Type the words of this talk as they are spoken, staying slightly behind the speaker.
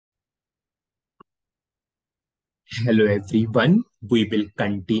Hello everyone. We will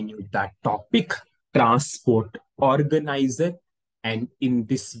continue the topic transport organizer, and in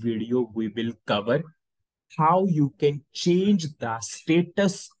this video we will cover how you can change the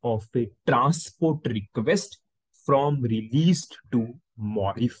status of a transport request from released to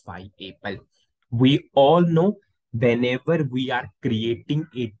modifiable. We all know whenever we are creating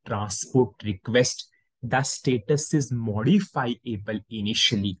a transport request, the status is modifiable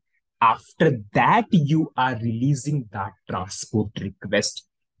initially. After that, you are releasing that transport request.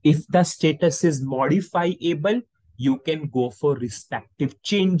 If the status is modifiable, you can go for respective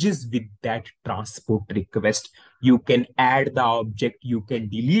changes with that transport request. You can add the object, you can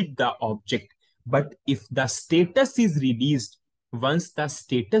delete the object. But if the status is released, once the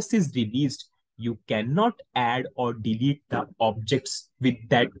status is released, you cannot add or delete the objects with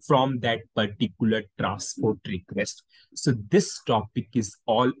that from that particular transport request. So this topic is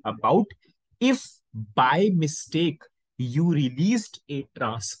all about if by mistake you released a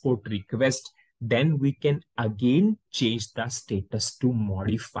transport request, then we can again change the status to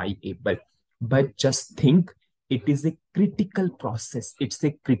modifiable. But just think, it is a critical process. It's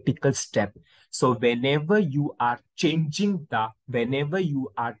a critical step. So whenever you are changing the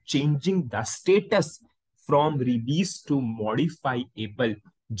status from release to modifiable,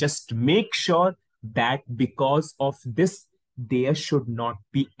 just make sure that because of this, there should not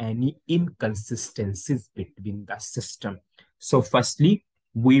be any inconsistencies between the system. So firstly,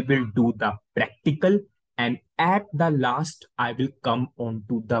 we will do the practical, and at the last I will come on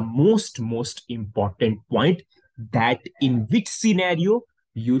to the most important point, that in which scenario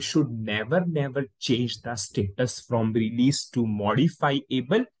you should never change the status from release to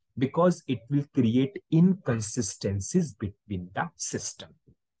modifiable, because it will create inconsistencies between the system.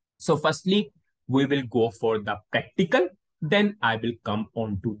 So firstly, we will go for the practical, then I will come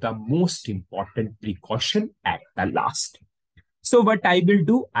on to the most important precaution at the last. So what I will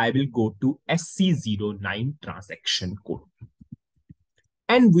do, I will go to SC09 transaction code,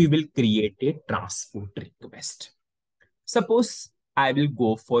 and we will create a transport request. Suppose I will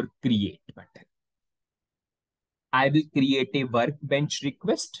go for create button. I will create a workbench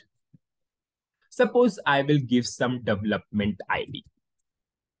request. Suppose I will give some development ID.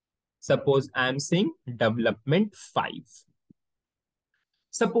 Suppose I am saying development 5.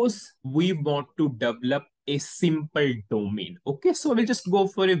 Suppose we want to develop a simple domain. Okay, so we'll just go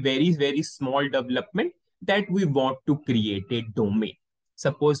for a very small development, that we want to create a domain.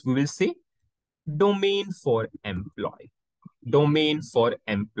 Suppose we will say domain for employee, domain for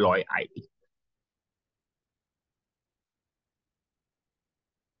employee ID.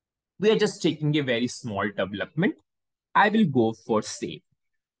 We are just taking a very small development. I will go for save.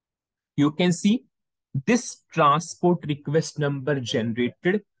 You can see this transport request number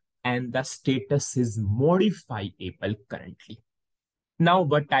generated and the status is modifiable currently. Now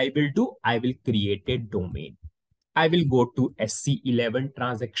what I will do, I will create a domain. I will go to SC11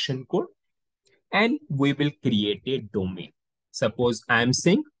 transaction code and we will create a domain. Suppose I am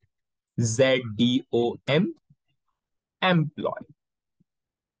saying ZDOM employee.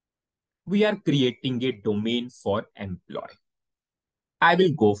 We are creating a domain for employee. I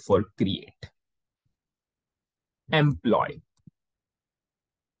will go for create employee.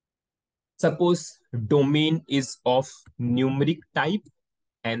 Suppose domain is of numeric type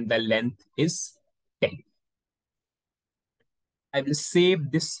and the length is 10. I will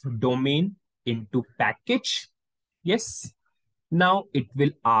save this domain into package. Yes. Now it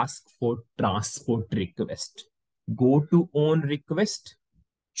will ask for transport request. Go to on request.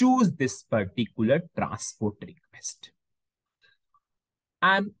 Choose this particular transport request.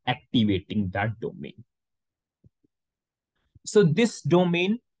 I'm activating that domain. So this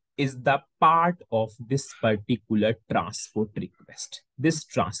domain is the part of this particular transport request. This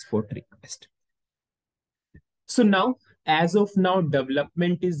transport request. So now, as of now,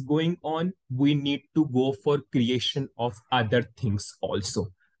 development is going on. We need to go for creation of other things also.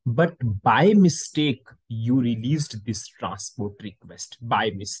 But by mistake, you released this transport request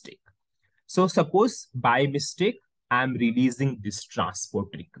by mistake. So suppose by mistake, I'm releasing this transport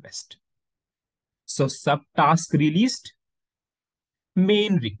request. So subtask released,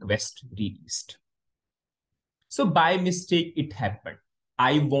 main request released. So by mistake, it happened.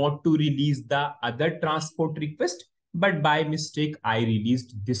 I want to release the other transport request, but by mistake, I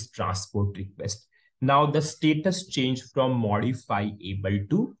released this transport request. Now the status changed from modifiable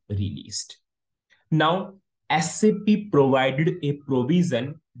to released. Now SAP provided a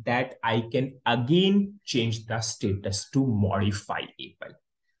provision that I can again change the status to modifiable.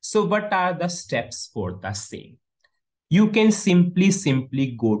 So what are the steps for the same? You can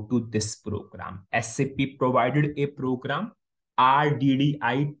simply go to this program. SAP provided a program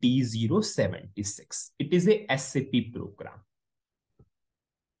RDDI T076. It is a SAP program.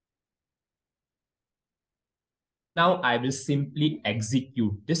 Now I will simply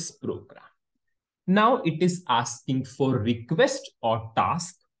execute this program. Now it is asking for request or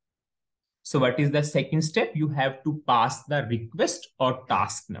task. So what is the second step? You have to pass the request or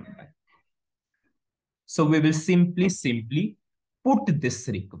task number. So we will simply put this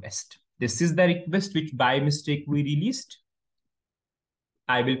request. This is the request which by mistake we released.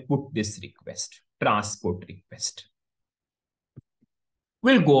 I will put this request, transport request.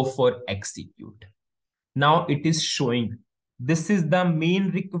 We'll go for execute. Now it is showing this is the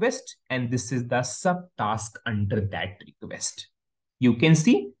main request and this is the subtask under that request. You can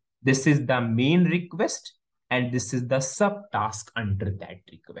see this is the main request and this is the subtask under that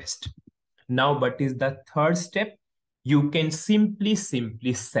request. Now, what is the third step? You can simply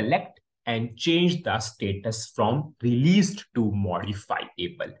select and change the status from released to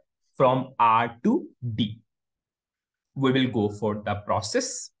modifiable from R to D. We will go for the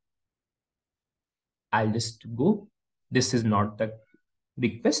process. I'll just go. This is not the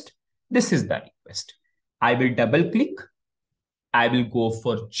request. This is the request. I will double click. I will go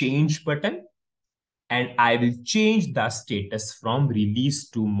for change button and I will change the status from release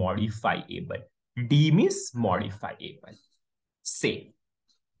to modifiable. D means modifiable. Save.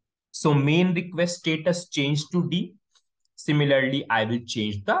 So main request status changed to D. Similarly, I will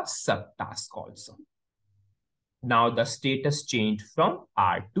change the subtask also. Now the status changed from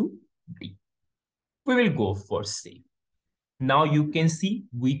R to D. We will go for save. Now you can see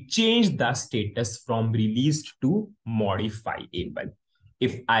we changed the status from released to modifiable.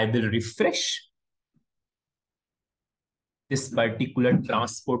 If I will refresh this particular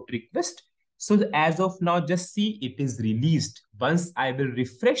transport request, so as of now, just see it is released. Once I will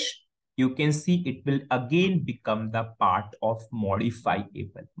refresh, you can see it will again become the part of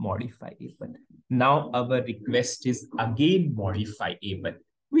modifiable. Now our request is again modifiable.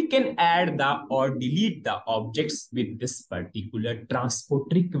 We can add the or delete the objects with this particular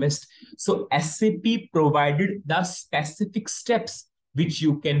transport request. So SAP provided the specific steps which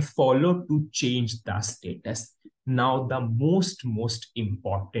you can follow to change the status. Now the most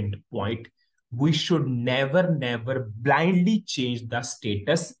important point, we should never blindly change the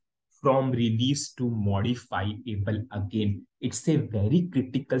status from release to modifiable again. It's a very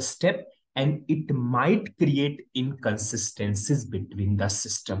critical step and it might create inconsistencies between the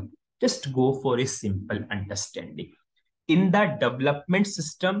system. Just go for a simple understanding. In the development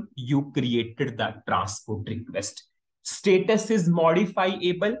system, you created the transport request. Status is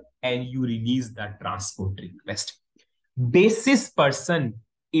modifiable and you release the transport request. Basis person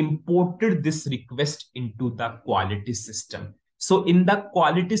imported this request into the quality system. So in the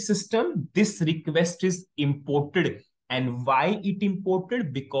quality system, this request is imported. And why it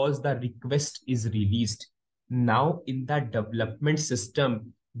imported? Because the request is released. Now in the development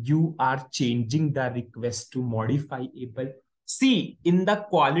system, you are changing the request to modifiable. See, in the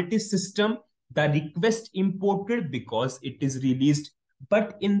quality system, the request imported because it is released.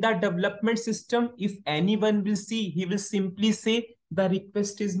 But in the development system, if anyone will see, he will simply say the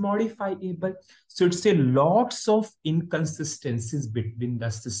request is modifiable. So it's a lots of inconsistencies between the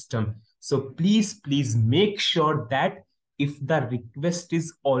system. So please make sure that if the request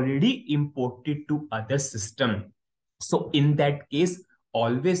is already imported to other system, so in that case,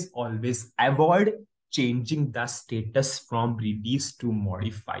 always avoid changing the status from release to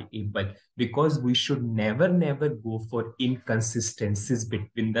modifiable, because we should never go for inconsistencies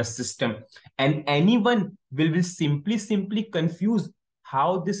between the system. And anyone will simply confuse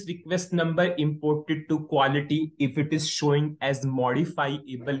how this request number imported to quality if it is showing as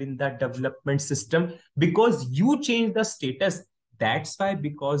modifiable in the development system, because you change the status. That's why,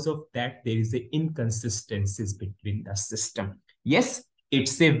 because of that, there is a inconsistencies between the system. Yes,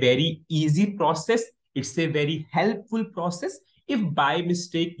 it's a very easy process. It's a very helpful process. If by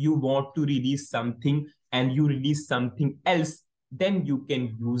mistake you want to release something and you release something else, then you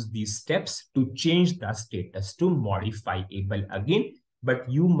can use these steps to change the status to modifiable again. But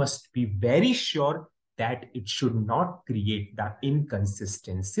you must be very sure that it should not create the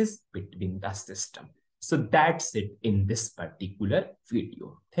inconsistencies between the system. So that's it in this particular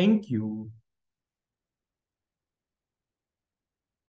video. Thank you.